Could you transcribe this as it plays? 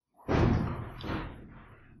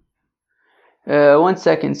One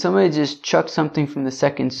second. Somebody just chucked something from the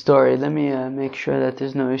second story. Let me make sure that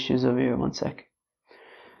there's no issues over here. One sec.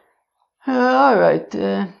 Alright.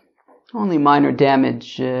 Only minor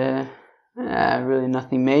damage. Really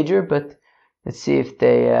nothing major, but let's see if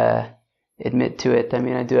they admit to it. I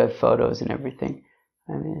mean, I do have photos and everything.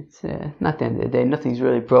 I mean, it's not the end of the day. Nothing's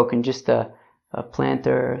really broken, just a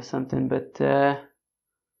planter or something. But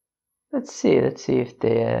let's see if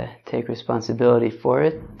they take responsibility for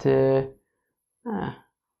it. I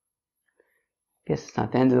guess it's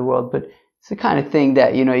not the end of the world, but it's the kind of thing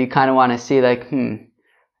that, you kind of want to see, like, are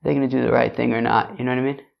they going to do the right thing or not? You know what I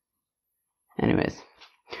mean? Anyways.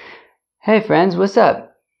 Hey friends, what's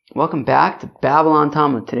up? Welcome back to Babylon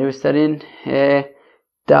Talmud. Today we're studying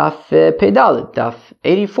Daf Pedalit, Daf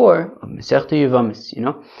 84 of Masechta Yevamos,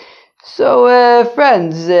 So,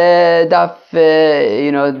 friends, Daf,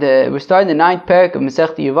 we're starting the 9th parak of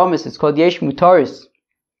Masechta Yevamos. It's called Yesh Mutaris.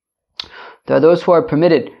 There are those who are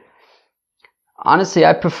permitted. Honestly,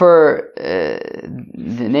 I prefer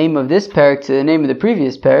the name of this parak to the name of the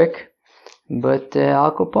previous parak. But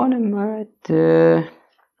Al Koponim, alright.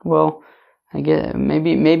 Well, I guess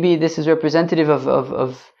maybe this is representative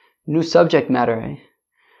of new subject matter.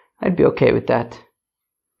 I'd be okay with that.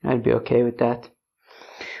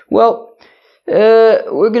 Well,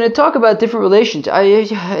 we're going to talk about different relations.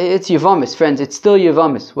 It's Yevamos, friends. It's still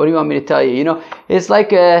Yevamos. What do you want me to tell you? It's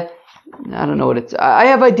like I don't know what it's... I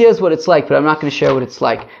have ideas what it's like, but I'm not going to share what it's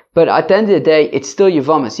like. But at the end of the day, it's still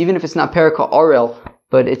Yevamos. Even if it's not Perika Orel,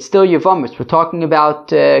 but it's still Yevamos. We're talking about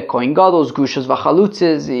Kohen Gadol's, Grushas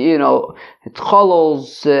Vachalutzes,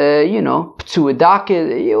 Tcholos,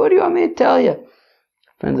 Ptsuadake. What do you want me to tell you?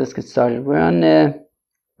 Friends, let's get started. We're on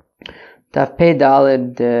Daf Pei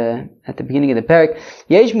Daled at the beginning of the parak.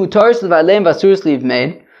 Yesh mutaris l'valeim v'asuris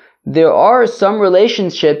livmein. There are some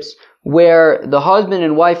relationships where the husband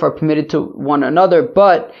and wife are permitted to one another,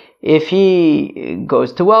 but if he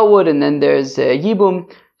goes to Wellwood and then there's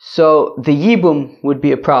Yibum, so the Yibum would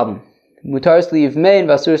be a problem. Mutaris livmein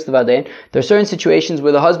v'asuris l'valeim. There are certain situations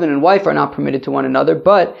where the husband and wife are not permitted to one another,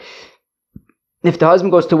 but if the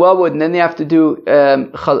husband goes to Wellwood and then they have to do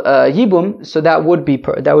Yibum, so that would be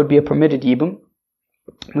a permitted Yibum.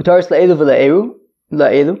 Mutaris la'elu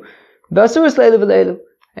v'la'elu v'asuris la'elu v'la'elu.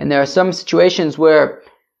 And there are some situations where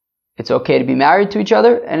it's okay to be married to each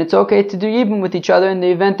other, and it's okay to do Yibum with each other in the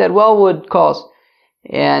event that Wellwood calls.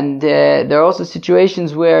 And there are also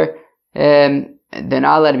situations where they're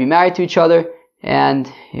not allowed to be married to each other, and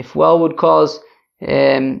if Wellwood calls,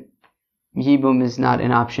 Yibum is not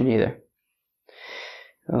an option either.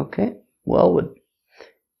 Okay, Wellwood.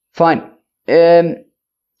 Fine. And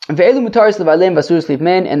the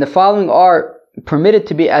following are permitted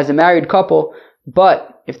to be as a married couple,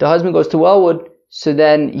 but if the husband goes to Wellwood, so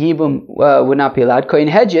then Yibum would not be allowed. Kohen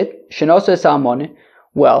Hedjit, Shenosa Salmone.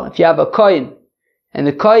 Well, if you have a Kohen, and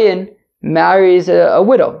the Kohen marries a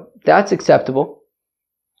widow, that's acceptable.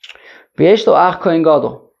 But his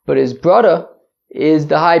brother is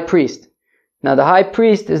the high priest. Now the high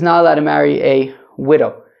priest is not allowed to marry a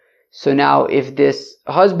widow. So now if this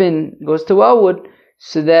husband goes to Wellwood,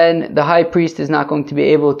 so then the high priest is not going to be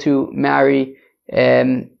able to marry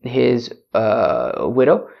his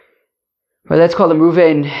widow. Well, let's call them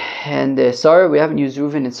Reuven and Sarah. We haven't used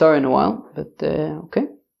Reuven and Sarah in a while, but okay.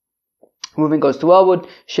 Reuven goes to Wellwood,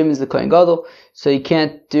 Shimon's the Kohen Gadol, so you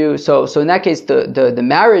can't do... So in that case, the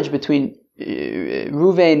marriage between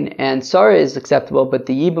Reuven and Sarah is acceptable, but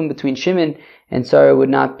the Yibum between Shimon and Sarah would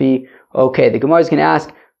not be okay. The Gemara is going to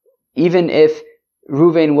ask, even if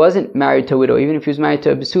Reuven wasn't married to a widow, even if he was married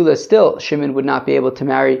to a Basula, still Shimon would not be able to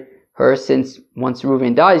marry her, since once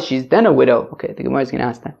Reuven dies, she's then a widow. Okay, the Gemara is going to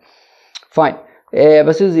ask that. Fine.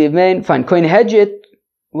 Fine. Kohen Hedjit,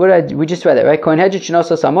 we just read that, right? Kohen Hedjit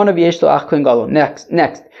shenosa samona v'yesh lo ach kohen gadol. Next.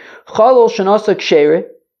 Chalol shenosa kshere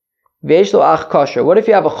v'yesh lo ach kosher. What if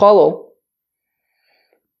you have a chalol,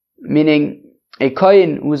 meaning a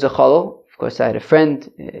kohen who's a chalol? Of course, I had a friend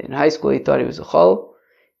in high school, he thought he was a chalol.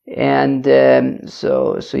 And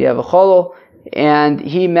so you have a chalol, and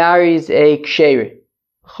he marries a kshere.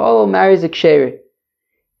 Chalol marries a kshere.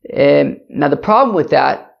 Now the problem with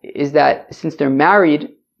that is that since they're married,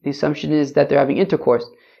 the assumption is that they're having intercourse,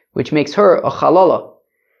 which makes her a chalala.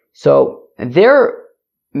 So their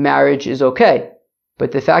marriage is okay,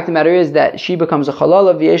 but the fact of the matter is that she becomes a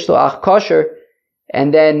chalala v'yesh lo ach kosher,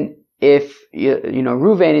 and then if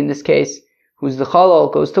Reuven in this case, who's the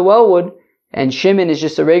chalal, goes to Wellwood, and Shimon is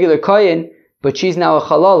just a regular kohen, but she's now a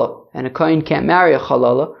chalala, and a kohen can't marry a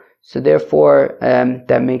chalala, so therefore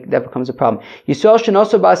that becomes a problem. Yisrael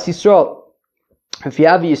shenosa bas Yisrael. If you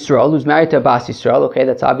have a Yisrael who's married to a Bas Yisrael, okay,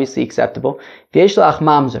 that's obviously acceptable. V'yesh la'ach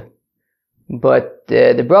mamzer. but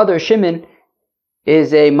the brother Shimon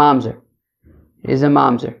is a mamzer.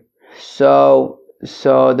 So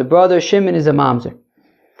the brother Shimon is a mamzer.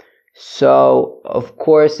 So, of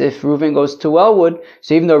course, if Reuven goes to Elwood,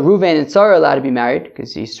 so even though Reuven and Sarah are allowed to be married,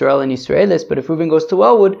 because Yisrael and Yisraelis, but if Reuven goes to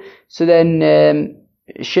Elwood, so then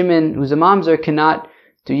Shimon, who's a mamzer, cannot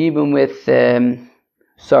do Yibum with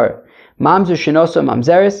Sarah. Mamzer shenoso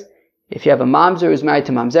mamzeres. If you have a mamzer who's married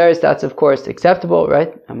to mamzeres, that's of course acceptable,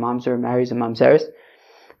 right? A mamzer marries a mamzeres.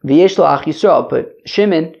 V'yesh lo ach Yisrael, but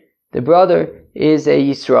Shimon, the brother, is a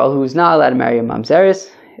Yisrael who is not allowed to marry a mamzeres.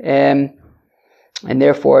 And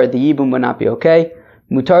therefore the Yibum would not be okay.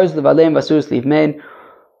 Mutarz levalein vasurus livmein.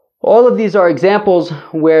 All of these are examples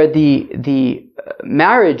where the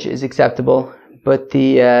marriage is acceptable, but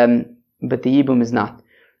the Yibum is not.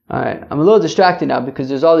 Alright, I'm a little distracted now because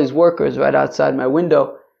there's all these workers right outside my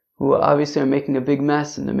window who obviously are making a big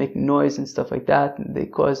mess and they're making noise and stuff like that, and they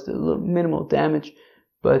caused a little minimal damage.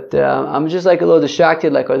 But I'm just like a little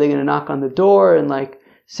distracted. Like, are they going to knock on the door and like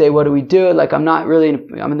say, what do we do? Like, I'm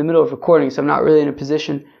in the middle of recording, so I'm not really in a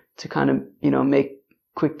position to kind of, make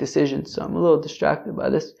quick decisions. So I'm a little distracted by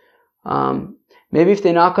this. Maybe if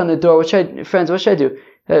they knock on the door, what should I do?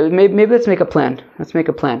 Maybe let's make a plan.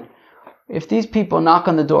 If these people knock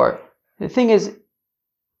on the door, the thing is,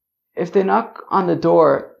 if they knock on the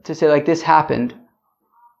door to say like this happened,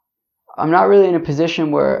 I'm not really in a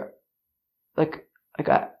position where, like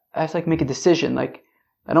I have to like make a decision. Like,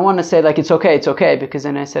 I don't want to say like it's okay, because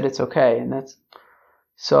then I said it's okay, and that's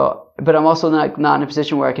so. But I'm also not in a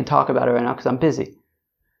position where I can talk about it right now because I'm busy.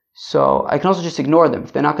 So I can also just ignore them.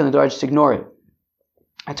 If they knock on the door, I just ignore it.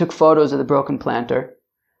 I took photos of the broken planter,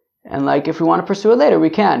 and like if we want to pursue it later, we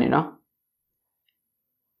can.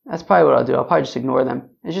 That's probably what I'll do. I'll probably just ignore them.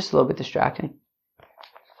 It's just a little bit distracting.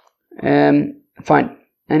 Fine.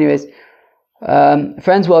 Anyways.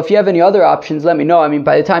 Friends, well, if you have any other options, let me know. I mean,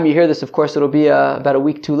 by the time you hear this, of course, it'll be about a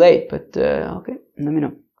week too late, but okay, let me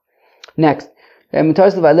know. Next.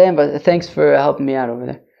 Thanks for helping me out over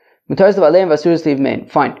there.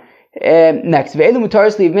 Fine. Next. Now,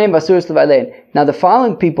 the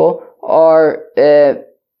following people are, the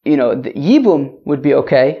Yibum would be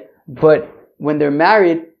okay, but when they're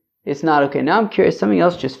married, it's not okay. Now I'm curious, something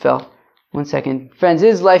else just fell. 1 second. Friends,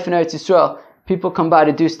 this is life in Eretz Yisrael. People come by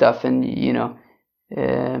to do stuff, and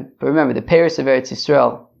but remember, the payers of Eretz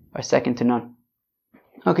Yisrael are second to none.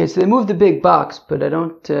 Okay, so they moved the big box, but I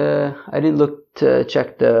didn't look to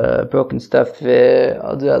check the broken stuff.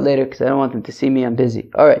 I'll do that later because I don't want them to see me. I'm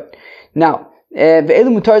busy. All right, now so the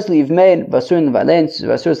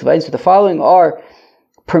following are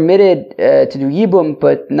permitted to do Yibum,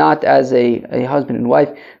 but not as a husband and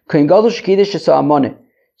wife.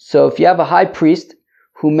 So if you have a high priest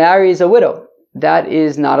who marries a widow, that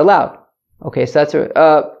is not allowed. Okay, so that's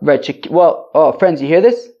right. Well, friends, you hear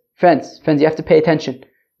this? Friends, you have to pay attention.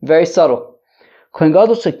 Very subtle. He did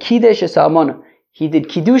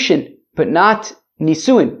kiddushin, but not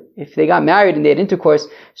nisuin. If they got married and they had intercourse,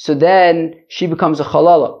 so then she becomes a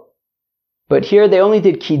halala. But here they only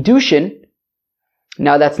did kiddushin.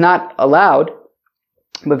 Now that's not allowed.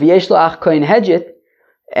 But v'yesh lo ach kohen hedjit,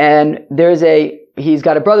 and he's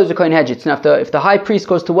got a brother who's a kohen hedjit. Now if the high priest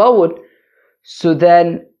goes to Wellwood, so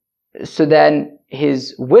then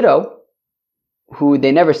his widow, who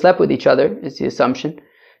they never slept with each other, is the assumption.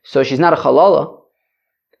 So she's not a halala.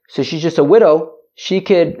 So she's just a widow. She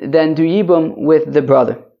could then do yibum with the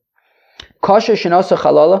brother. Kosher shenosa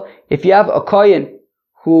halala. If you have a kohen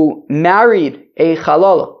who married a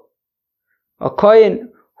halala, a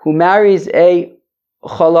kohen who marries a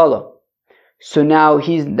halala, so now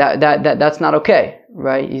that's not okay,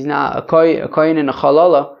 right? He's not a kohen and a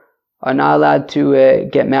halala are not allowed to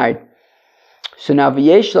get married. So now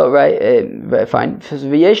v'yeshlo, right? Fine.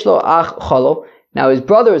 V'yeshlo ach chalol. Now his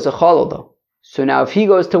brother is a chalol though. So now if he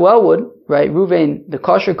goes to Wellwood, right? Reuven, the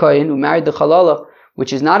kosher kohen who married the chalala,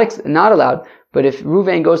 which is not allowed. But if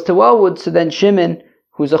Reuven goes to Wellwood, so then Shimon,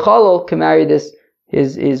 who's a chalol, can marry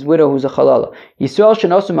his widow who's a chalala. Yisrael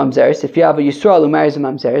shenosu mamzeres. If you have a Yisrael who marries a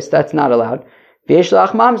mamzeres, that's not allowed.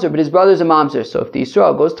 V'yeshlach mamzer, but his brother's a mamzer. So if the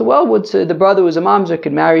Yisrael goes to Wellwood, so the brother who's a mamzer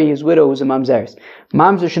could marry his widow who's a mamzeres.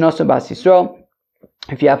 Mamzer shenosu bas Yisrael.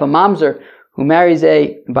 If you have a mamzer who marries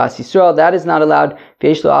a bas Yisrael, that is not allowed.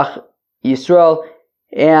 V'yeshlach Yisrael,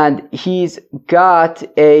 and he's got so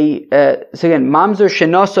again, mamzer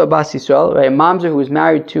shenosu bas Yisrael, right? A mamzer who is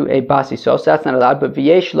married to a bas Yisrael, so that's not allowed. But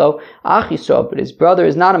v'yeshlo ach Yisrael, but his brother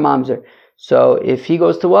is not a mamzer. So if he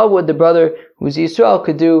goes to Wellwood, the brother who's Yisrael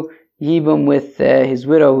could do Yibum with his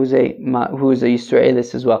widow, who's a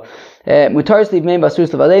Yisraelis as well.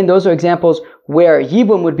 Those are examples where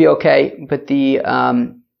Yibum would be okay, but the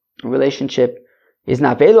relationship is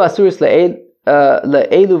not. The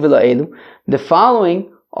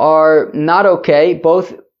following are not okay,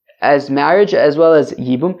 both as marriage as well as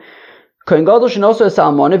yibum.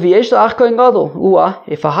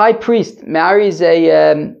 If a high priest marries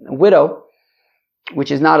a widow,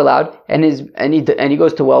 which is not allowed, and he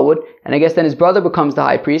goes to Wellwood, and I guess then his brother becomes the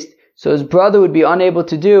high priest, so his brother would be unable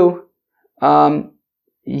to do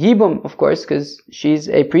yibum, of course, because she's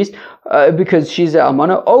a priest, because she's a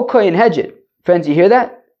almana. O kohen hedjit, friends, you hear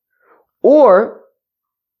that? Or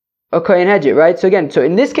a kohen hedjit, right? So again, so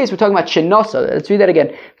in this case we're talking about shenosa. Let's read that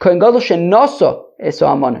again. Kohen gadol shenosa es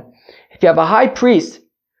almana. If you have a high priest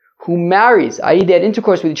who marries, i.e. they had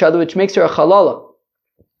intercourse with each other, which makes her a chalala,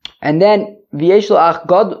 and then v'yesh ach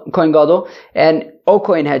kohen gadol and o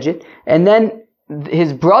kohen hedjit, and then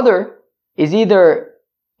his brother is either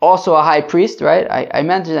also a high priest, right? I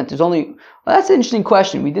mentioned that there's only, well, that's an interesting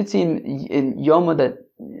question. We did see in Yoma that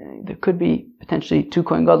there could be potentially two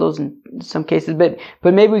Kohen Gadol's in some cases, but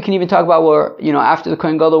maybe we can even talk about where, after the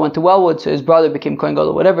Kohen Gadol went to Wellwood, so his brother became Kohen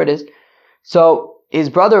Gadol, whatever it is. So his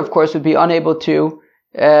brother, of course, would be unable to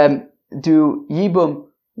do yibum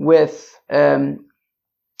with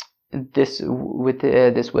this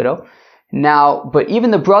widow. Now, but even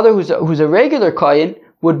the brother who's a regular Kohen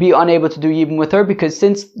would be unable to do yibum with her, because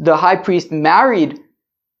since the high priest married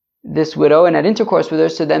this widow and had intercourse with her,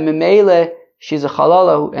 so then memele she's a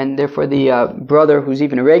halala, and therefore the brother who's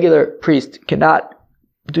even a regular priest cannot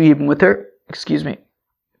do yibum with her. Excuse me.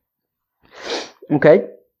 Okay,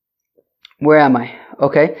 where am I?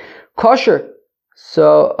 Okay, kosher.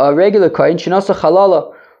 So a regular kohen shenosa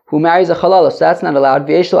halala, who marries a halala, so that's not allowed.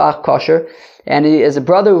 V'yesh lo ach kosher, and he is a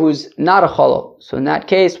brother who's not a halal. So in that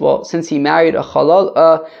case, well, since he married a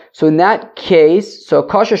halal, so in that case, so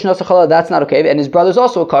kosher shenosa halala, that's not okay. And his brother's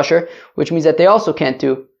also a kosher, which means that they also can't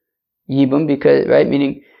do yibum, because, right,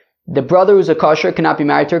 meaning the brother who's a kosher cannot be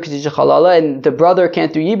married to her because he's a halala, and the brother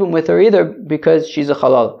can't do yibum with her either because she's a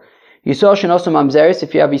halala. Yisrael shenosa mamzeres,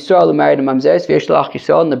 if you have Yisrael who married a mamzeres, v'yesh lo ach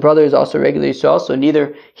Yisrael, and the brother is also regular Yisrael, so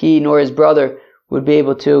neither he nor his brother would be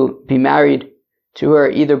able to be married to her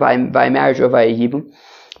either by marriage or by yibum.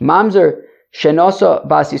 Mamzer shenosa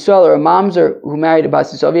bas Yisrael, or a mamzer who married a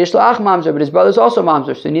bas Yisrael, v'yesh lo ach mamzer, but his brother is also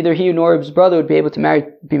mamzer, so neither he nor his brother would be able to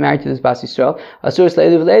be married to this bas Yisrael. Asur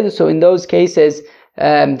leilu v'leilu, so in those cases,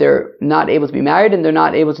 they're not able to be married and they're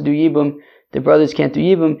not able to do yibum. The brothers can't do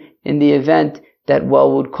yibum in the event that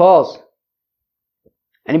Wellwood calls.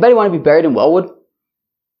 Anybody want to be buried in Wellwood?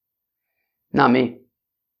 Not me.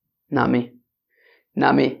 Not me.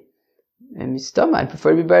 Not me. And I'd prefer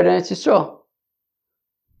to be buried in Eretz Yisrael.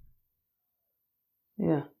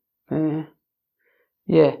 Yeah.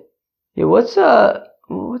 Yeah. What's the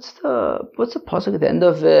pasuk at the end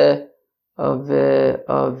of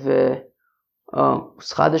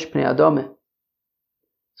Schadash Pnei Adome?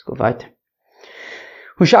 Let's go weiter.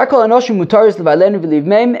 And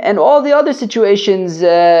all the other situations,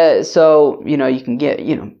 so, you can get,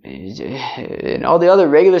 in all the other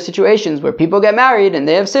regular situations where people get married and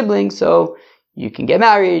they have siblings, so you can get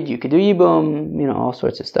married, you can do yibum, all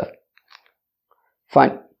sorts of stuff.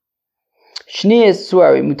 Fine. Fine.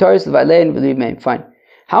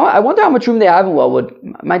 I wonder how much room they have in Wellwood.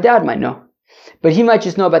 My dad might know, but he might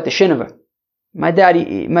just know about the shinover. My dad's,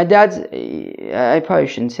 I probably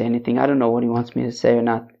shouldn't say anything. I don't know what he wants me to say or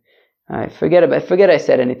not. Forget I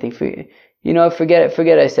said anything. Forget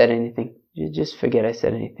I said anything. Just forget I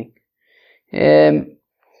said anything.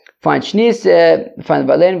 Fine. Shnius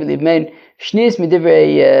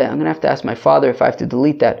midivrei, I'm going to have to ask my father if I have to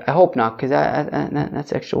delete that. I hope not, because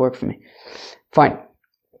that's extra work for me. Fine.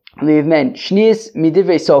 Shnius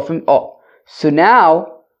midivrei sofim. Oh, so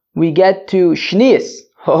now we get to shnius.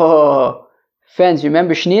 Oh, friends,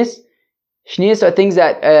 remember shnius? Shnius are things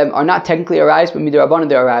that are not technically arise, but midrabanan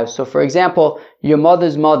they arise. So, for example, your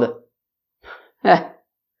mother's mother.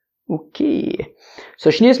 Okay. So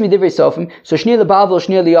shnius midivrei sofim. So shnius lebavul,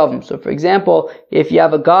 shnius liyavim. So, for example, if you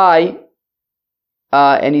have a guy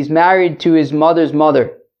and he's married to his mother's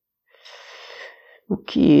mother.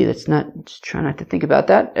 Okay, let's try not to think about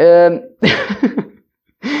that.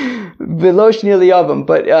 Below shnius liyavim,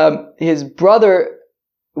 but his brother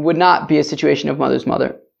would not be a situation of mother's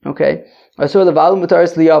mother. Okay, so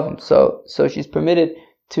she's permitted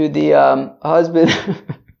to the husband.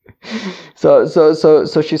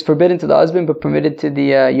 so she's forbidden to the husband, but permitted to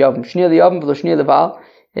the yavam. Shnia liyavam v'lo shnia leval.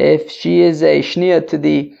 If she is a shnia to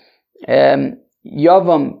the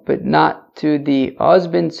yavam, but not to the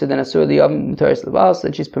husband, so then asur liyavam mutaris leval. So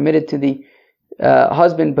she's permitted to the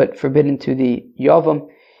husband, but forbidden to the yavam.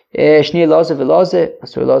 Shnia loze v'loze,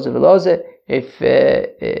 asur loze v'loze. If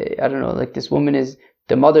I don't know, like this woman is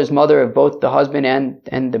the mother's mother of both the husband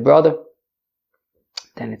and the brother,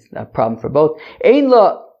 then it's a problem for both. Ein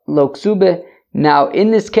lo ksube. Now,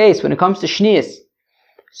 in this case, when it comes to shnius,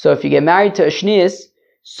 so if you get married to a shnius,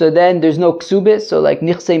 so then there's no ksube. So like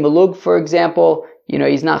nichsei malug, for example,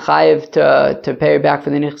 he's not chayiv to pay her back for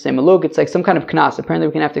the nichsei malug. It's like some kind of knas. Apparently,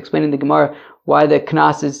 we're going to have to explain in the Gemara why the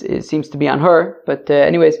knas it seems to be on her. But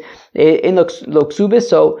anyways, in lo ksube,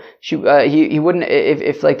 so he wouldn't,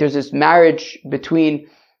 if like there's this marriage between,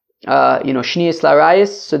 shnius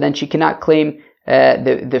larayis, so then she cannot claim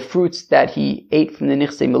the fruits that he ate from the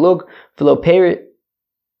nichsei malug. Lo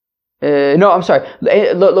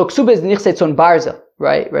ksuba is the nichsei tzon barzel,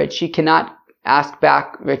 right? She cannot ask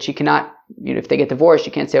back, right? She cannot, if they get divorced,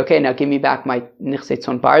 she can't say, okay, now give me back my nichsei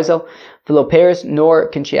tzon barzel. V'lo peris, nor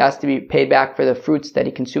can she ask to be paid back for the fruits that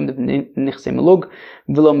he consumed of the nichsei malug.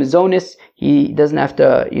 V'lo mizonis, he doesn't have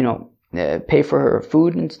to, pay for her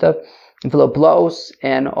food and stuff. V'lo blaos,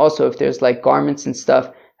 and also if there's like garments and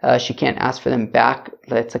stuff, she can't ask for them back.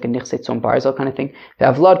 That's like a nichsei tzon barzel kind of thing. They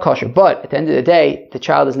have vlad kosher, but at the end of the day, the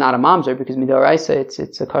child is not a mamzer because midoraisa,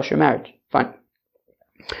 it's a kosher marriage. Fine.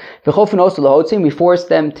 We force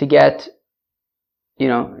them to get,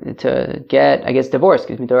 divorce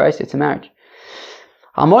because midoraisa, it's a marriage.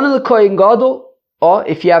 Almona l'kohen gadol, or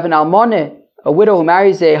if you have an almone, a widow who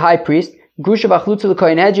marries a high priest, grusha b'chalutza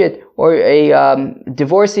l'kohen hedget, or a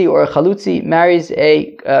divorcee or a chalutzi marries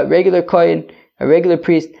a regular kohen, a regular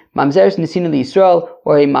priest, mamzeres nisina l'Yisrael,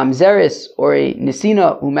 or a mamzeres or a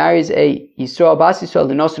nisina who marries a Yisrael bas Yisrael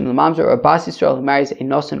l'nosin l'mamzer, or a bas Yisrael who marries a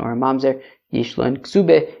nosin or a mamzer, yishlon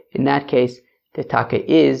ksube. In that case, the taka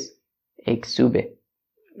is a ksube.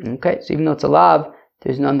 Okay, so even though it's a lav,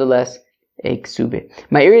 there's nonetheless a ksube.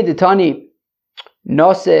 Ma'iri detani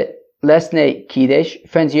nose lesne kidesh.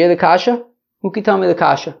 Friends, you hear the kasha? Who can tell me the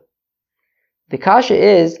kasha? The kasha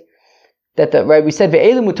is that we said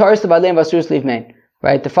ve'elu mutaris levaleim v'asuris livmein.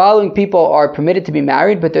 Right, the following people are permitted to be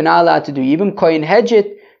married, but they're not allowed to do yibum. Kohen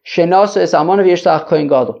hedget shenosa es almona v'yishlach kohen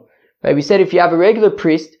gadol. Right, we said if you have a regular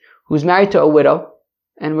priest who's married to a widow,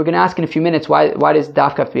 and we're going to ask in a few minutes why does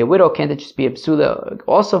dafka have to be a widow? Can't it just be a psula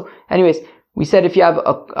also? Anyways, we said if you have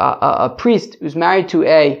a priest who's married to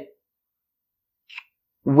a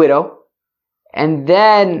widow, and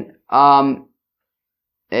then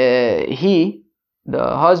the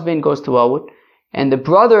husband goes to Elwood, and the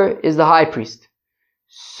brother is the high priest.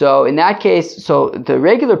 So in that case, so the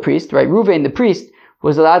regular priest, right, Reuven the priest,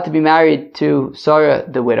 was allowed to be married to Sarah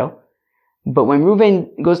the widow. But when Reuven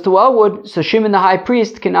goes to Elwood, so Shimon the high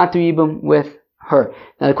priest cannot do yibum with her.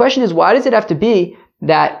 Now the question is, why does it have to be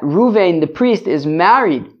that Reuven the priest is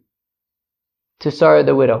married to Sarah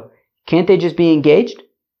the widow? Can't they just be engaged?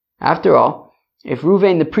 After all, if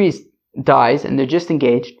Reuven the priest dies and they're just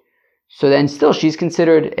engaged, so then still she's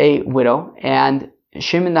considered a widow, and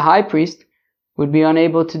Shimon the high priest would be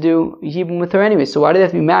unable to do yibum with her anyway. So why do they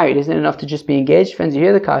have to be married? Isn't it enough to just be engaged? Friends, you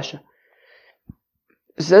hear the kasha.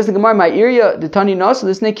 Says the Gemara, my area, the Tani Nasa,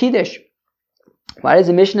 listen to Kiddush. Why does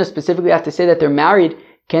the Mishnah specifically have to say that they're married?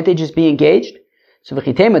 Can't they just be engaged? So if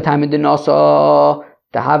you're going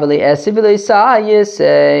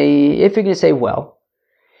to say, well,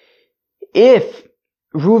 if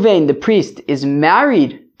Reuven the priest is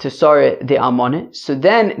married to Sarah the Almonah, so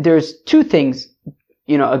then there's two things,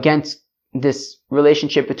 against this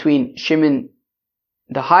relationship between Shimon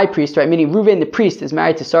the high priest, right? Meaning Reuven the priest is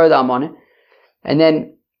married to Sarah the Almonah, and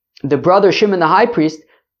then the brother Shimon the high priest,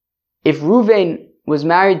 if Reuven was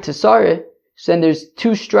married to Sarah, so then there's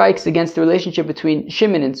two strikes against the relationship between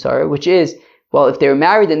Shimon and Sarah, which is, well, if they were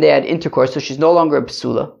married and they had intercourse, so she's no longer a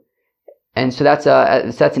psula. And so that's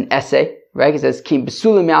an essay, right? It says, Kim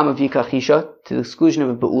psula me'am avikachisha, to the exclusion of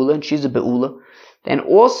a be'ula, and she's a be'ula. And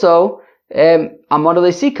also, amana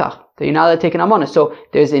lesikach, that you're not allowed to take an amana. So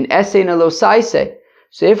there's an essay and a losaise.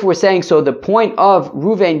 So if we're saying, so the point of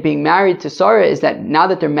Reuven being married to Sarah is that now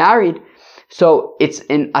that they're married, so it's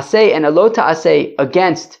an asay and a lota asay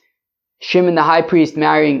against Shimon the high priest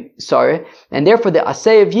marrying Sarah, and therefore the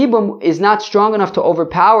asay of Yibum is not strong enough to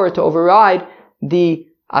override the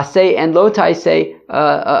asay and lota asay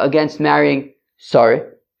against marrying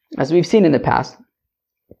Sarah, as we've seen in the past.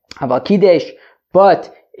 Aval kidesh,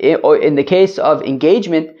 but in the case of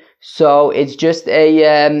engagement, so it's just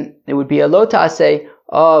it would be a lota asay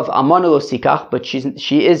of Amana lo sikach, but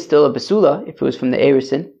she is still a basula if it was from the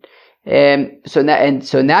Erison. So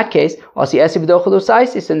in that case, also the essay of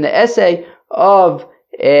the essay of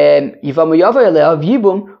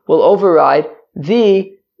Yibum will override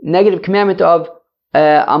the negative commandment of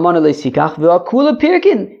Amana lo sikach. V'akula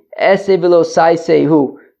pirkin essay v'lo saisei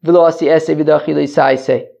v'lo asi essay v'dachi lo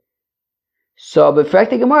saisei. So, but for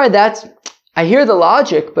the Gemara, that's I hear the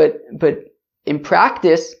logic, but in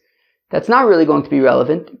practice, that's not really going to be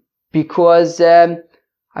relevant because,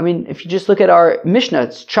 if you just look at our Mishnah,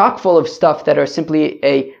 it's chock full of stuff that are simply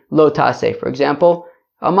a lo taseh. For example,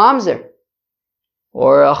 a mamzer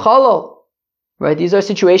or a chalal, right? These are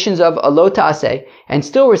situations of a lo taseh, and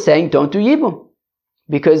still we're saying don't do yibum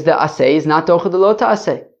because the aseh is not tocha the lo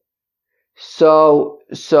taseh. So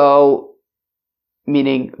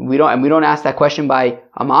meaning we don't ask that question by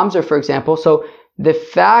a mamzer, for example. So the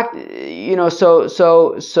fact, the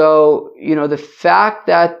fact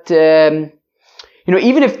that,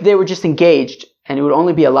 even if they were just engaged and it would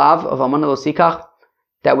only be a lav of almana lo sikach,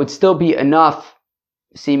 that would still be enough,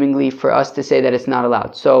 seemingly, for us to say that it's not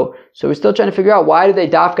allowed. So we're still trying to figure out why do they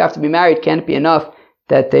dafka have to be married? Can't it be enough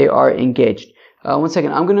that they are engaged? One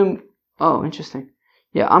second. Interesting.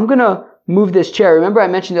 Yeah, I'm gonna move this chair. Remember I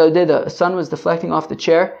mentioned the other day the sun was deflecting off the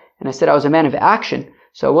chair and I said I was a man of action.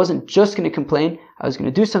 So I wasn't just going to complain. I was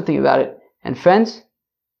going to do something about it. And friends,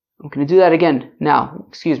 I'm going to do that again now.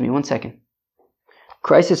 Excuse me, 1 second.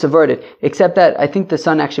 Crisis averted. Except that I think the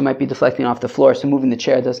sun actually might be deflecting off the floor, so moving the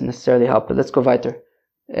chair doesn't necessarily help. But let's go weiter.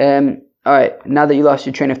 Alright, now that you lost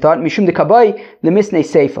your train of thought. Mishum de kabai lemisnei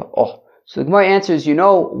seifa. So the Gemara answers,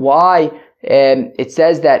 why it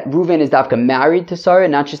says that Reuven is dafka married to Sarah,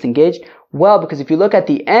 not just engaged? Well, because if you look at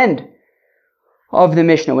the end of the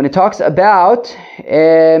Mishnah, when it talks about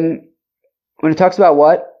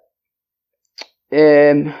what?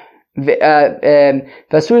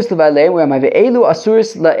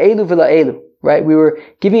 Right? We were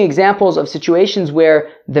giving examples of situations where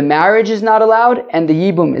the marriage is not allowed and the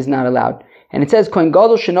yibum is not allowed. And it says, Kohen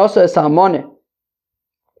Gadol shenosa es almoneh.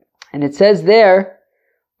 And it says there,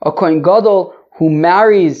 a Kohen Gadol who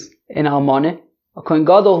marries an almoneh, a Kohen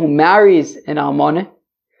Gadol who marries an almoneh,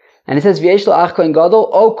 and it says, V'yesh lo ach Kohen Gadol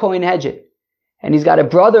o Kohen Hedget. And he's got a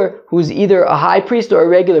brother who's either a high priest or a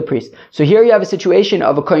regular priest. So here you have a situation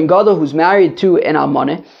of a Kohen Gadol who's married to an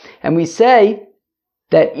almoneh, and we say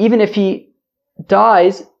that even if he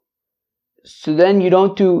dies, so then you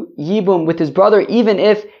don't do yibum with his brother, even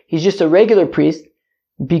if he's just a regular priest,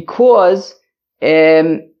 because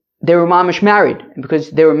they were mamish married. And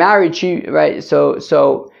because they were married,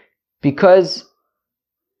 so because,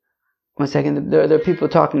 1 second, there are people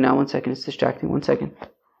talking now, 1 second, it's distracting, 1 second.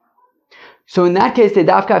 So in that case, they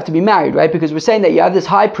dafka have to be married, right? Because we're saying that you have this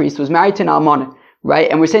high priest who's married to an almoneh, right?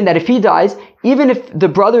 And we're saying that if he dies, even if the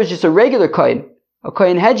brother is just a regular kohen, a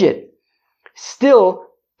kohen hedget, still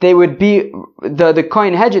they would be, the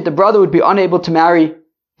kohen hedget, the brother would be unable to marry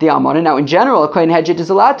the almoneh. Now in general, a kohen hedget is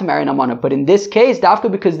allowed to marry an almoneh, but in this case, dafka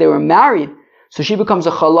because they were married, so she becomes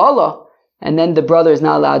a chalala, and then the brother is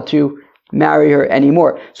not allowed to marry her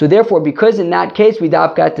anymore. So therefore, because in that case we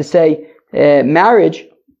dafka had to say marriage,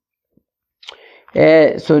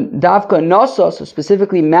 so dafka nosa, so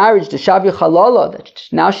specifically marriage, the shavi chalala, that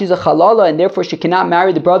now she's a chalala and therefore she cannot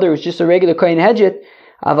marry the brother who's just a regular kohen hedget.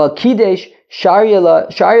 Aval kidesh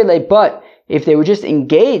sharyale, but if they were just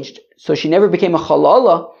engaged, so she never became a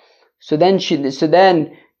chalala, so then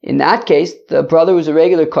in that case the brother who's a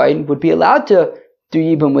regular kohen would be allowed to do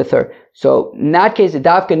yibum with her. So in that case the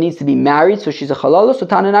dafka needs to be married, so she's a chalala, so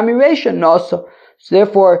tananami reisha nosa. So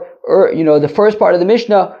therefore, the first part of the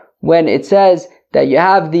Mishnah, when it says that you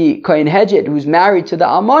have the kohen hedget who's married to the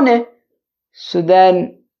almoneh, so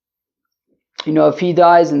then, if he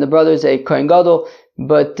dies and the brother is a kohen gadol,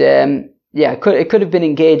 but it could have been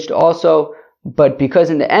engaged also, but because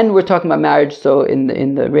in the end we're talking about marriage, so in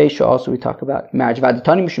the ratio also we talk about marriage.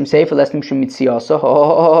 V'adatani mishum seifa less mishum mitzi also.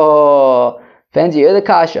 Fenzi, you're the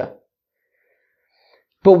kasha.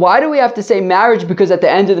 But why do we have to say marriage? Because at the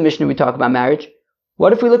end of the Mishnah we talk about marriage.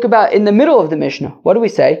 What if we look about in the middle of the Mishnah? What do we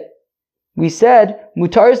say? We said,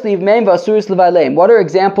 mutaris livmeim v'asuris levaleim. What are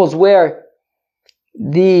examples where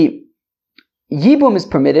the yibum is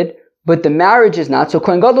permitted, but the marriage is not? So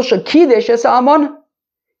kohen gadol shakidesh es almonah.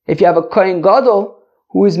 If you have a kohen gadol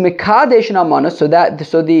who is mekadesh an almonah, so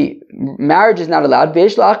the marriage is not allowed.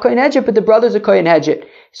 V'yesh la'ach kohen hedget, but the brother's a kohen hedget,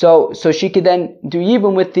 so she could then do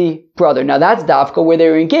yibum with the brother. Now that's dafka where they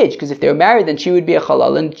were engaged, because if they were married, then she would be a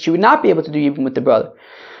halal and she would not be able to do yibum with the brother.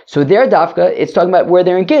 So their dafka, it's talking about where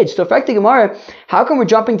they're engaged. So effectively, Gemara, how come we're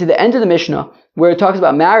jumping to the end of the Mishnah where it talks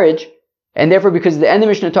about marriage, and therefore because the end of the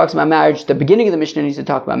Mishnah talks about marriage, the beginning of the Mishnah needs to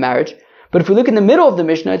talk about marriage. But if we look in the middle of the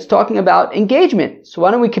Mishnah, it's talking about engagement. So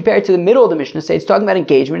why don't we compare it to the middle of the Mishnah, say it's talking about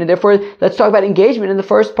engagement, and therefore let's talk about engagement in the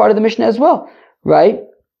first part of the Mishnah as well, right?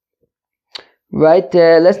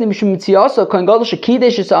 Lesni mishum mitziasa, kohen gadol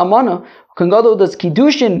shekidesh es almana, kohen gadol does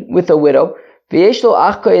kiddushin with a widow. V'yesh lo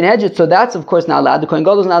ach kohen hedget, so that's of course not allowed. The kohen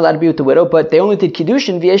gadol is not allowed to be with the widow, but they only did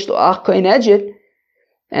kiddushin. V'yesh lo ach kohen hedget,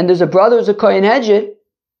 and there's a brother who's a Kohen Hedjit,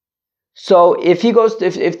 so if he goes,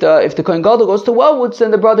 if the Kohen Gadol goes to Wellwoods,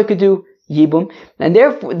 then the brother could do Yibum, and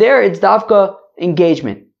therefore there it's Dafka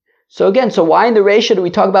engagement. So again, so why in the Reisha do we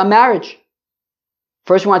talk about marriage?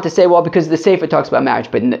 First we want to say, well, because the Sefer talks about marriage,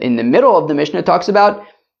 but in the middle of the Mishnah it talks about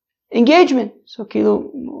engagement. So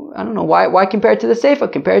Kilu, I don't know, why compare it to the Sefer?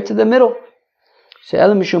 Compare it to the middle. So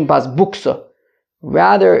Elam Mishum Bas Buksa.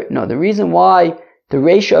 Rather, no, the reason why the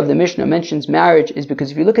Reisha of the Mishnah mentions marriage is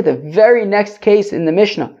because if you look at the very next case in the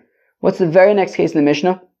Mishnah, what's the very next case in the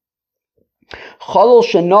Mishnah? Chalol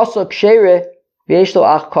shenasa kshere v'yesh lo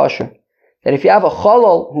ach kosher. That if you have a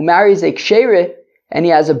chalol who marries a kshere and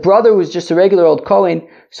he has a brother who's just a regular old Kohen,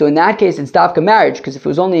 so in that case it's dafka marriage, because if it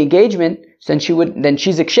was only engagement, then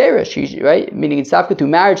she's a kshere, right? Meaning it's dafka through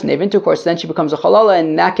marriage and they have intercourse, then she becomes a chalala, and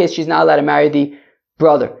in that case she's not allowed to marry the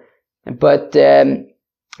brother. But in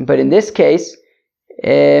this case,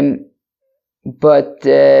 in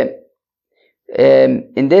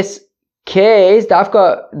this case,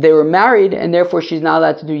 Dafka, they were married, and therefore she's not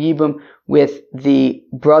allowed to do Yibum with the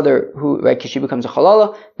brother who, right, because she becomes a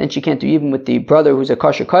Halala, then she can't do Yibum with the brother who's a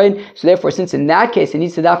Kosher Kohen. So therefore, since in that case it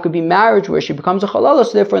needs to Dafka be marriage where she becomes a Halala,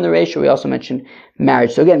 so therefore in the ratio we also mention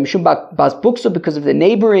marriage. So again, Mishum Bas Buksa, because of the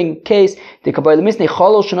neighboring case, the Kabbalah Misnei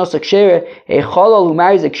Chalol Shanos Akshere, a Chalol who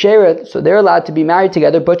marries a Kshere, so they're allowed to be married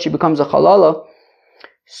together, but she becomes a Halala.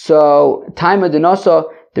 So, Taima Denosa,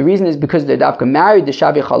 the reason is because they're Dafka married, the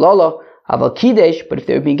Shavi Halala, Aval Kidesh, but if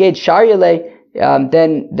they would be engaged Sharyale,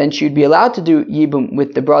 then she would be allowed to do Yibum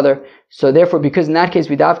with the brother. So therefore, because in that case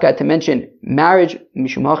we Dafka had to mention marriage,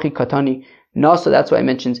 Mishum Hachi Katani Nasa, that's why it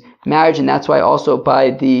mentions marriage, and that's why also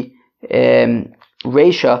by the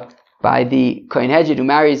Reisha, by the Kohen Hedjid who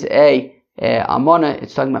marries a Amona,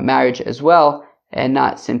 it's talking about marriage as well, and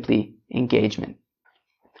not simply engagement.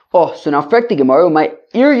 Oh, so now Frekti Gemara, my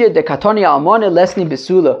Irya de Katani Almona Lesni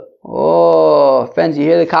Besula. Oh, friends, you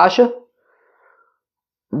hear the kasha?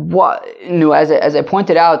 What? No, as I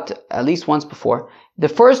pointed out at least once before, the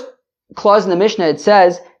first clause in the Mishnah, it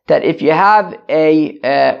says that if you have a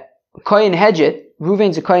Kohen Hedjit,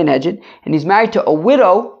 Reuven's a Kohen Hedjit, and he's married to a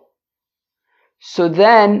widow, so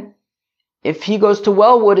then if he goes to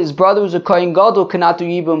Wellwood, his brother who's a Kohen Gadol cannot do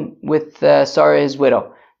Yibum with Sarah, his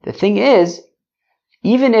widow. The thing is,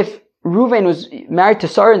 even if Reuven was married to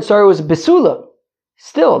Sarah and Sarah was a Besula,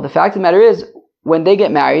 still, the fact of the matter is, when they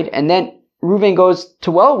get married and then Reuven goes to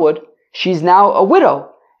Wellwood, she's now a widow.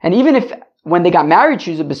 And even if when they got married she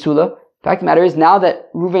was a Besula, the fact of the matter is, now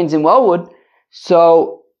that Reuven's in Wellwood,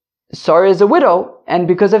 so Sarah is a widow, and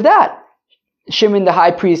because of that, Shimon the high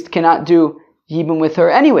priest cannot do Yibum with her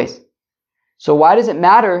anyways. So why does it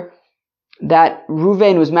matter that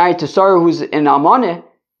Reuven was married to Sarah who's an Almoneh?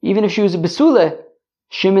 Even if she was a Besula,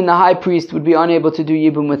 Shimon the high priest would be unable to do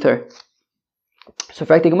Yibum with her. So, in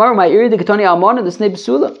fact, the Gemara, my iri de Katani Almona, the Snei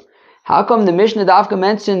Besula. How come the Mishnah Dafka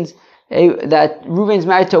mentions that Reuven's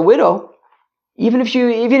married to a widow? Even if he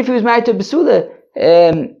was married to a Besula,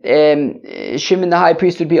 Shimon the high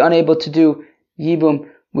priest would be unable to do Yibum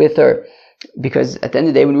with her, because at the end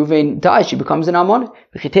of the day, when Reuven dies, she becomes an Almona.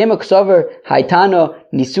 V'chitema k'sover haitano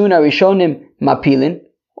nisuna rishonim mapilin.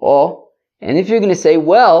 And if you're going to say,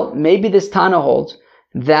 well, maybe this Tana holds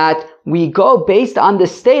that we go based on the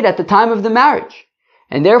state at the time of the marriage.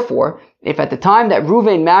 And therefore, if at the time that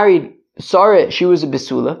Reuven married Sarah, she was a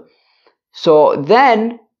Besula, so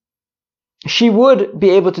then she would be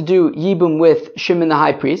able to do Yibum with Shimon the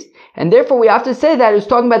high priest. And therefore, we have to say that it was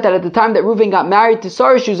talking about that at the time that Reuven got married to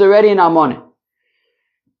Sarah, she was already an Almoneh.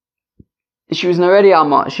 She was already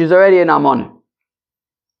an Almoneh.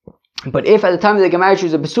 But if at the time that they got married she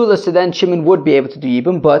was a Besula, so then Shimon would be able to do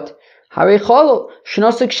Yibum, but Harei Chalol,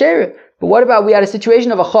 Shnosek Kshere. But what about we had a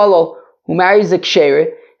situation of a Chalol who marries a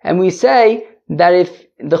Kshere, and we say that if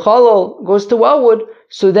the Chalol goes to Wellwood,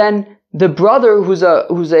 so then the brother who's a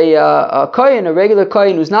Kohen, a regular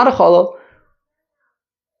Kohen who's not a Chalol.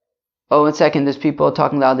 Oh, 1 second, there's people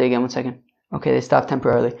talking loudly again, 1 second. Okay, they stopped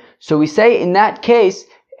temporarily. So we say in that case,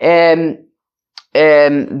 so in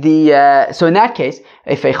that case,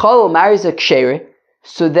 if a Chalol marries a Kshere,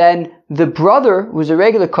 so then the brother, who's a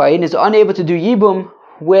regular Kohen, is unable to do Yibum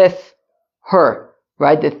with her,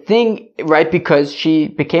 right? Because she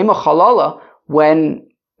became a Chalala when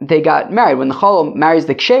they got married. When the Chalal marries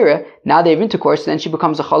the Kshere, now they have intercourse, then she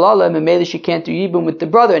becomes a Chalala, and maybe she can't do Yibum with the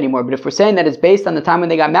brother anymore. But if we're saying that it's based on the time when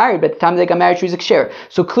they got married, but at the time they got married she was a Kshere.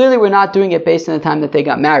 So clearly we're not doing it based on the time that they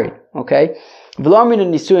got married, okay? We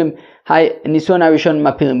don't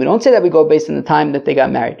say that we go based on the time that they got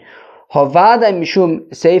married. Havada mishum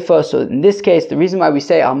seifa. So in this case, the reason why we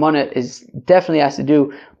say almana is definitely has to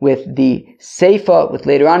do with the seifa, with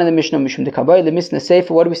later on in the Mishnah, mishum dekaboy lemisna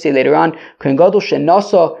seifa. What do we say later on? Kohen gadol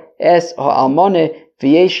shenasa es ha'almana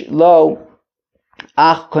v'yesh lo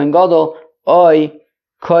ach kohen gadol oy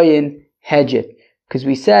kohen hedget. Because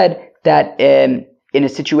we said that in a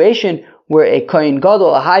situation where a kohen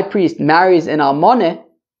gadol, a high priest, marries an almana,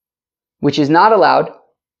 which is not allowed,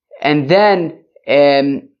 and then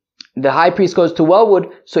the high priest goes to Wellwood,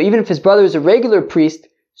 so even if his brother is a regular priest,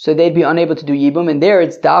 so they'd be unable to do Yibum, and there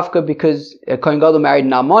it's Dafka because Kohen Gadol married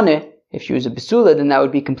an Almoneh. If she was a Besula, then that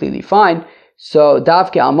would be completely fine. So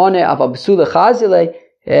Dafka Almoneh Ava Besula Chazile,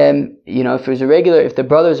 if the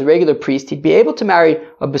brother is a regular priest, he'd be able to marry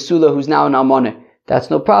a Besula who's now an Almoneh. That's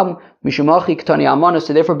no problem. Mishumachi Ketani Almoneh.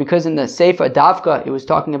 So therefore, because in the Sefer Dafka, it was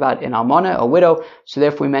talking about an Almoneh, a widow, so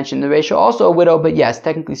therefore we mentioned the ratio also a widow, but yes,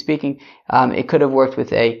 technically speaking, it could have worked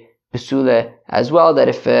with a Besula as well, that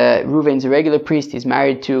if Reuven's a regular priest, he's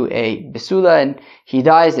married to a Besula and he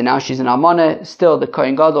dies and now she's an Almoneh, still the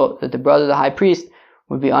Kohen Gadol, the brother of the high priest,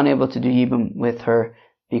 would be unable to do Yibum with her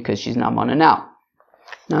because she's an Almoneh now.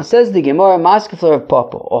 Now says the Gemara, Maskefler of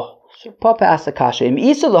Papa. So Papa asks a kasha, Im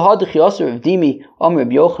Isa lahadich yosser of Dimi Omer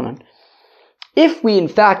Yochanan. If we in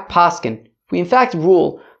fact paskin, if we in fact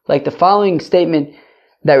rule, like the following statement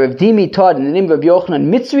that Rav Dimi taught in the name of Rav Yochanan,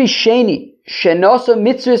 Mitzri Sheni, Shenosa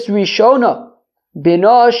Mitzris Rishona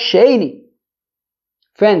Bina Sheni.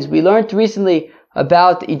 Friends, we learned recently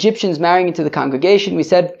about the Egyptians marrying into the congregation. We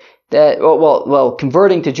said that,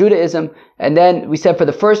 converting to Judaism, and then we said for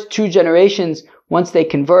the first 2 generations, once they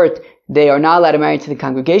convert, they are not allowed to marry into the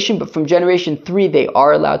congregation, but from generation 3, they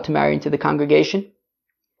are allowed to marry into the congregation.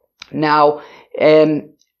 Now,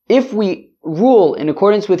 if we rule in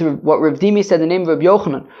accordance with what Rav Dimi said in the name of Rav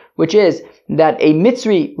Yochanan, which is that a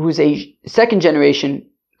Mitzri who's a second generation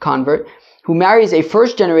convert, who marries a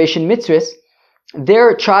first generation Mitzris,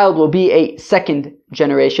 their child will be a second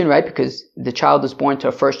generation, right? Because the child is born to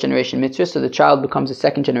a first generation Mitzris, so the child becomes a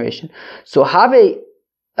second generation. So have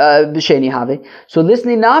b'sheni have. So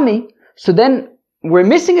listening nami. So then we're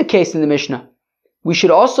missing a case in the Mishnah. We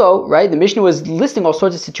should also, right, the Mishnah was listing all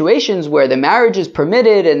sorts of situations where the marriage is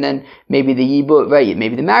permitted and then maybe the Yibum, right,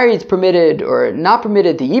 maybe the marriage is permitted or not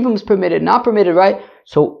permitted, the Yibum is permitted, not permitted, right?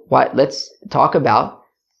 So let's talk about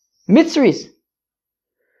Mitzris.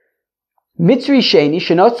 Mitzri Sheni,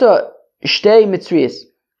 Shenotza Shtei Mitzriis.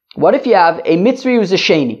 What if you have a Mitzri who's a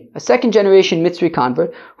Sheni, a second generation Mitzri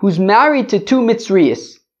convert, who's married to 2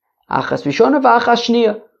 Mitzriis? Achas Rishona v'achas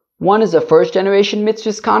Shniya. One is a first generation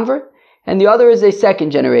Mitzris convert, and the other is a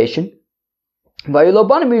second generation. And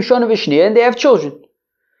they have children.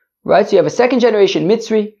 Right? So you have a second generation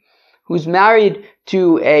Mitzri who's married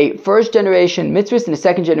to a first generation Mitzris and a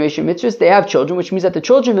second generation Mitzris. They have children, which means that the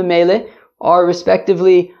children of Mele are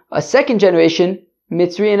respectively a second generation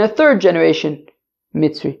Mitzri and a third generation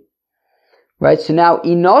Mitzri. Right? So now,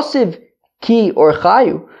 Inosiv Ki or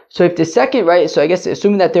Chayu. So if the second, right, so I guess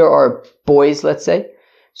assuming that there are boys, let's say,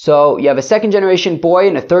 so you have a second generation boy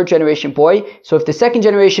and a third generation boy. So if the second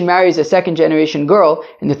generation marries a second generation girl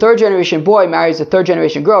and the third generation boy marries a third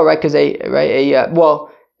generation girl, right? Because a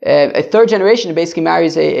third generation basically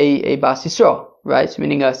marries a Bas Yisrael, right? So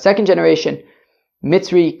meaning a second generation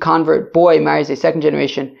Mitzri convert boy marries a second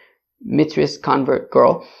generation Mitzris convert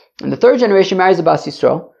girl, and the third generation marries a Bas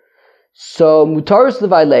Yisrael. So Mutarus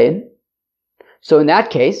Levai Lein. So in that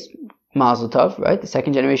case, Mazel Tov, right? The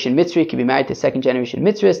second generation Mitzri can be married to second generation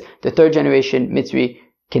Mitzris. The third generation Mitzri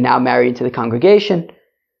can now marry into the congregation.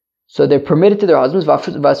 So they're permitted to their husbands.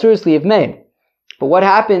 Vasuris Li'av Mein. But what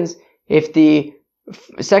happens if the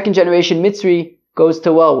second generation Mitzri goes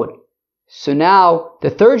to Wellwood? So now the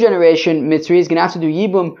third generation Mitzri is going to have to do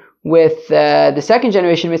Yibum with the second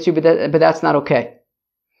generation Mitzri, but that's not okay.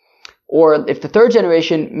 Or if the third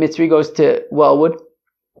generation Mitzri goes to Wellwood,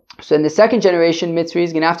 so in the second generation Mitzri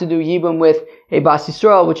is going to have to do Yibum with a Bas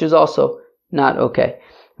Yisrael, which is also not okay.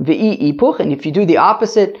 V'i ipuch, and if you do the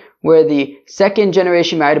opposite, where the second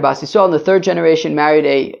generation married a Bas Yisrael and the third generation married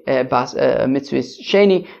a Mitzri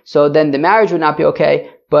Sheni, so then the marriage would not be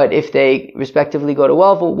okay. But if they respectively go to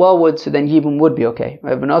Wellwood, so then Yibum would be okay.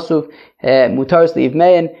 Mutaris Li'av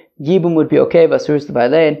Mein, Yibum would be okay, Vasuris Levai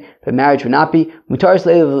Lein, but marriage would not be. Mutaris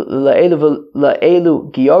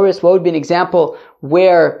La'elu Gioris, what would be an example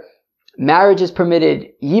where marriage is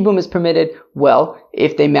permitted, Yibum is permitted? Well,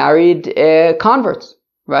 if they married converts,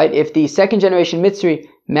 right? If the second generation Mitzri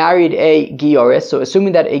married a Gioris, so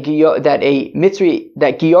assuming that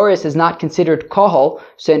that Gioris is not considered Kohol,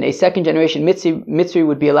 so then a second generation Mitzri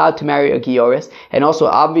would be allowed to marry a Gioris, and also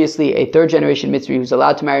obviously a third generation Mitzri who's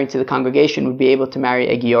allowed to marry into the congregation would be able to marry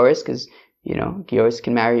a Gioris, because, Gioris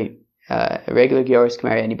can marry, a regular Gioris can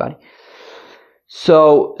marry anybody.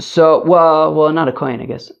 So, not a Kohen, I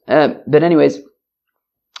guess. But anyways,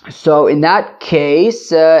 so in that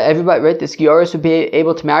case, everybody, right, this Gioris would be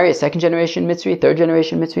able to marry a second generation Mitzri, third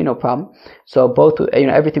generation Mitzri, no problem. So both,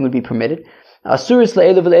 everything would be permitted. Asuris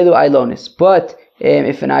le'elu v'le'elu ailonis. But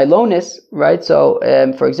if an ailonis, right, so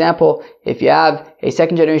for example, if you have a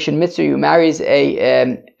second generation Mitzri who marries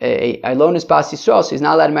a ailonis Bas Yisrael, so he's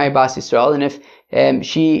not allowed to marry Bas Yisrael, and if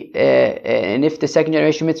if the second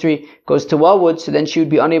generation Mitzri goes to Wellwood, so then she would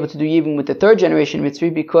be unable to do Yibum with the third generation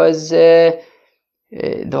Mitzri, because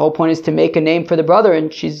the whole point is to make a name for the brother,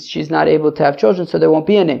 and she's not able to have children, so there won't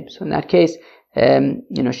be a name. So in that case,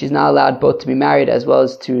 she's not allowed both to be married as well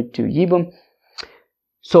as to Yibum.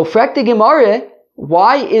 So Frekte Gemara,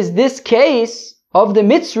 why is this case of the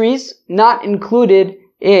Mitzris not included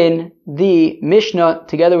in the Mishnah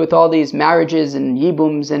together with all these marriages and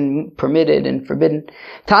Yibums and permitted and forbidden?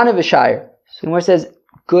 Tana v'Shayr. So Gemara says,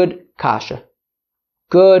 good kasha.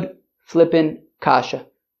 Good flippin' kasha.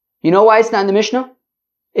 You know why it's not in the Mishnah?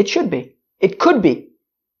 It should be. It could be.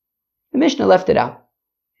 The Mishnah left it out.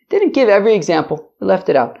 It didn't give every example. It left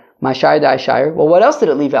it out. My shire, thy shire. Well, what else did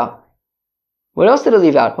it leave out? What else did it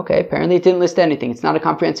leave out? Okay, apparently it didn't list anything. It's not a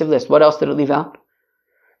comprehensive list. What else did it leave out?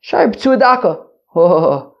 Shire p'tuadaka.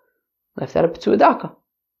 Oh, left out a p'tuadaka.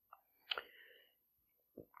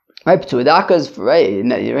 Right, p'tuadaka is right.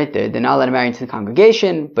 They're not allowed to marry into the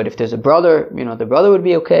congregation. But if there's a brother, the brother would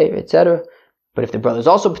be okay, etc. But if the brother's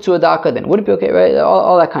also p'tuadaka, then would it be okay, right?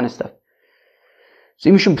 All that kind of stuff. So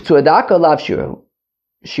imishum p'tuadaka lav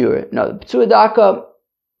shiur. No, p'tuadaka.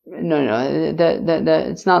 No, that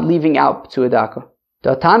it's not leaving out p'tuadaka.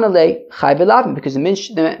 Datanale chayve lavin, because the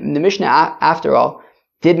Mishnah, after all,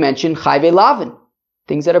 did mention chayve lavin,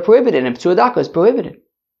 things that are prohibited, and p'tuadaka is prohibited.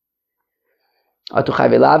 Atu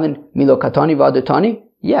chayve lavin milo katani v'adutani.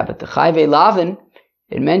 Yeah, but the chayve lavin,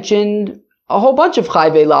 it mentioned a whole bunch of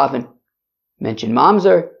chayve lavin. Mentioned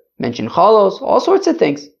mamzer, mentioned cholos, all sorts of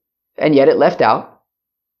things, and yet it left out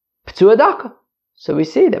p'tuadaka. So we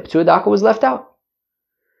see that p'tuadaka was left out.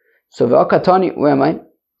 So v'akatani, where am I?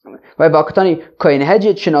 Right, v'akatani kohen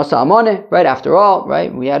hedjit shenasa amane. Right, after all,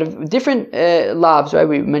 right, we had different lavs. Right,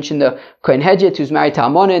 we mentioned the kohen hedjit who's married to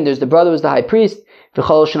amane, and there's the brother who's the high priest.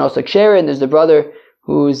 V'cholol shenasa ksher, and there's the brother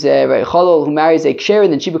who's right, cholol, who marries a ksher,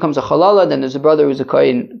 and then she becomes a cholala. Then there's a brother who's a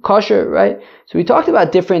kohen kosher. Right, so we talked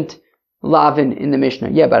about different lavin in the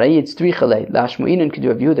Mishnah. Yeah, but it's tzrichale lashmu'inan could do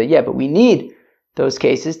Rav Yehuda. Yeah, but we need those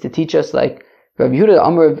cases to teach us, like Rav Yehuda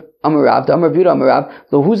Amarav, the Amar Yehuda Amarav,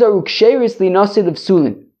 lohuzaru ksheris linasi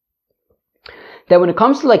levsulin. That when it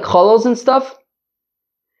comes to like cholos and stuff,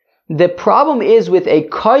 the problem is with a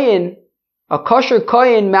kohen, a kosher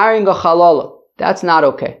kohen marrying a chalala. That's not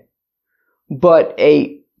okay. But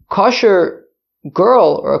a kosher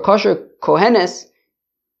girl or a kosher kohenes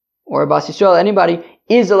or a Bas Yisrael, anybody,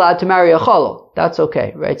 is allowed to marry a chalal. That's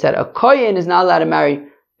okay, right? It's that a kohen is not allowed to marry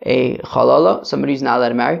a chalala, somebody who's not allowed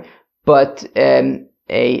to marry, but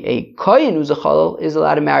a kohen who's a chalal is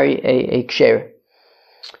allowed to marry a ksher.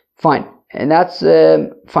 Fine. And that's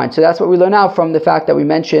fine. So that's what we learn now from the fact that we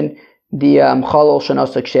mentioned the chalal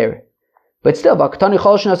shenasa ksher. But still, v'aktani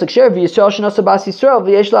chalal shenasa ksher v'yisrael shenasa bas Yisrael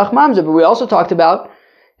v'yesh lach mamzer. But we also talked about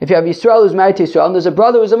if you have Yisrael who's married to Yisrael and there's a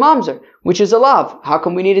brother who's a mamzer, which is a lav. How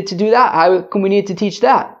come we needed to do that? How come we need to teach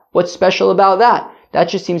that? What's special about that? That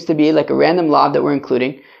just seems to be like a random lav that we're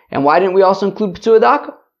including. And why didn't we also include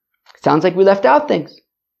p'tuadaka? Sounds like we left out things.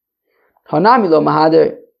 Hanami lo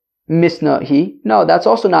mahader misna hi. No, that's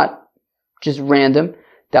also not just random.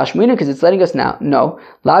 Dashmina, because it's letting us now know.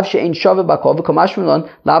 Lav she'ein shava bakol v'kamashmalon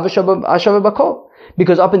lav shava bakol.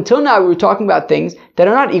 Because up until now we were talking about things that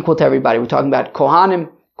are not equal to everybody. We're talking about kohanim,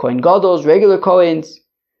 kohen gadol, regular kohens.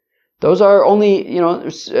 Those are only,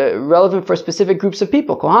 relevant for specific groups of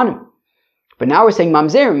people, kohanim. But now we're saying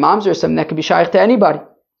mamzer. Mamzer is something that could be shaykh to anybody.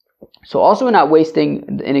 So also we're not wasting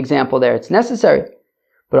an example there. It's necessary.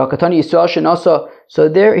 But Akatani Yisrael Shenasa, so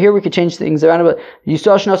here we could change things around a bit.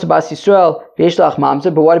 Yisrael Shenasa Bas Yisrael V'yeshlach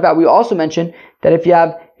Mamzer. But what about, we also mentioned that if you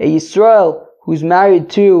have a Yisrael who's married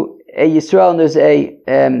to a Yisrael and there's a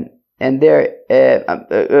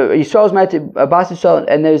Yisrael is married to a Bas Yisrael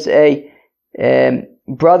and there's a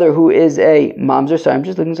brother who is a Mamzer. Sorry, I'm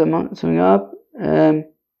just looking something up. Yisrael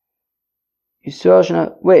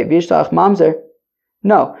Shenasa, wait, V'yeshlach Mamzer.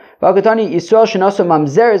 No. V'akatani Yisrael Shenasa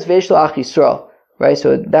Mamzer is V'yeshlach Yisrael. Right,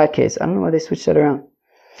 so in that case, I don't know why they switched that around.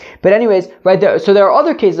 But anyways, right there. So there are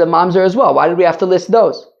other cases of mamzer as well. Why did we have to list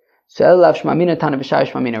those? So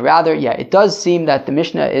rather, yeah, it does seem that the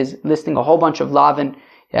Mishnah is listing a whole bunch of lavin,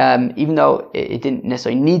 even though it didn't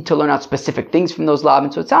necessarily need to learn out specific things from those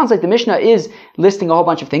lavin. So it sounds like the Mishnah is listing a whole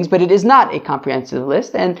bunch of things, but it is not a comprehensive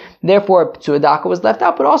list, and therefore Psuadaka was left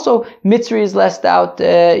out, but also Mitzri is left out.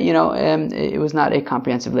 It was not a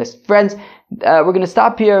comprehensive list. Friends, we're going to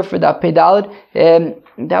stop here for the Pedalid.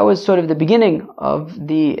 That was sort of the beginning of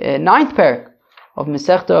the ninth parak of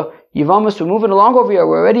Masechta Yevamos. We're moving along over here.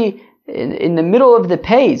 We're already in the middle of the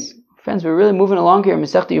pays. Friends, we're really moving along here in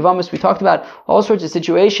Masechta Yevamos. We talked about all sorts of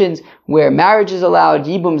situations where marriage is allowed,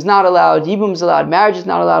 Yibum's not allowed, Yibum's allowed, marriage is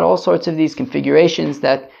not allowed, all sorts of these configurations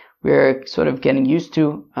that we're sort of getting used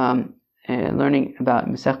to learning about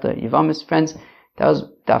Masechta Yevamos. Friends, that was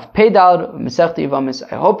Daf Pei Daled, Masechta Yevamos.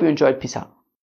 I hope you enjoyed. Peace out.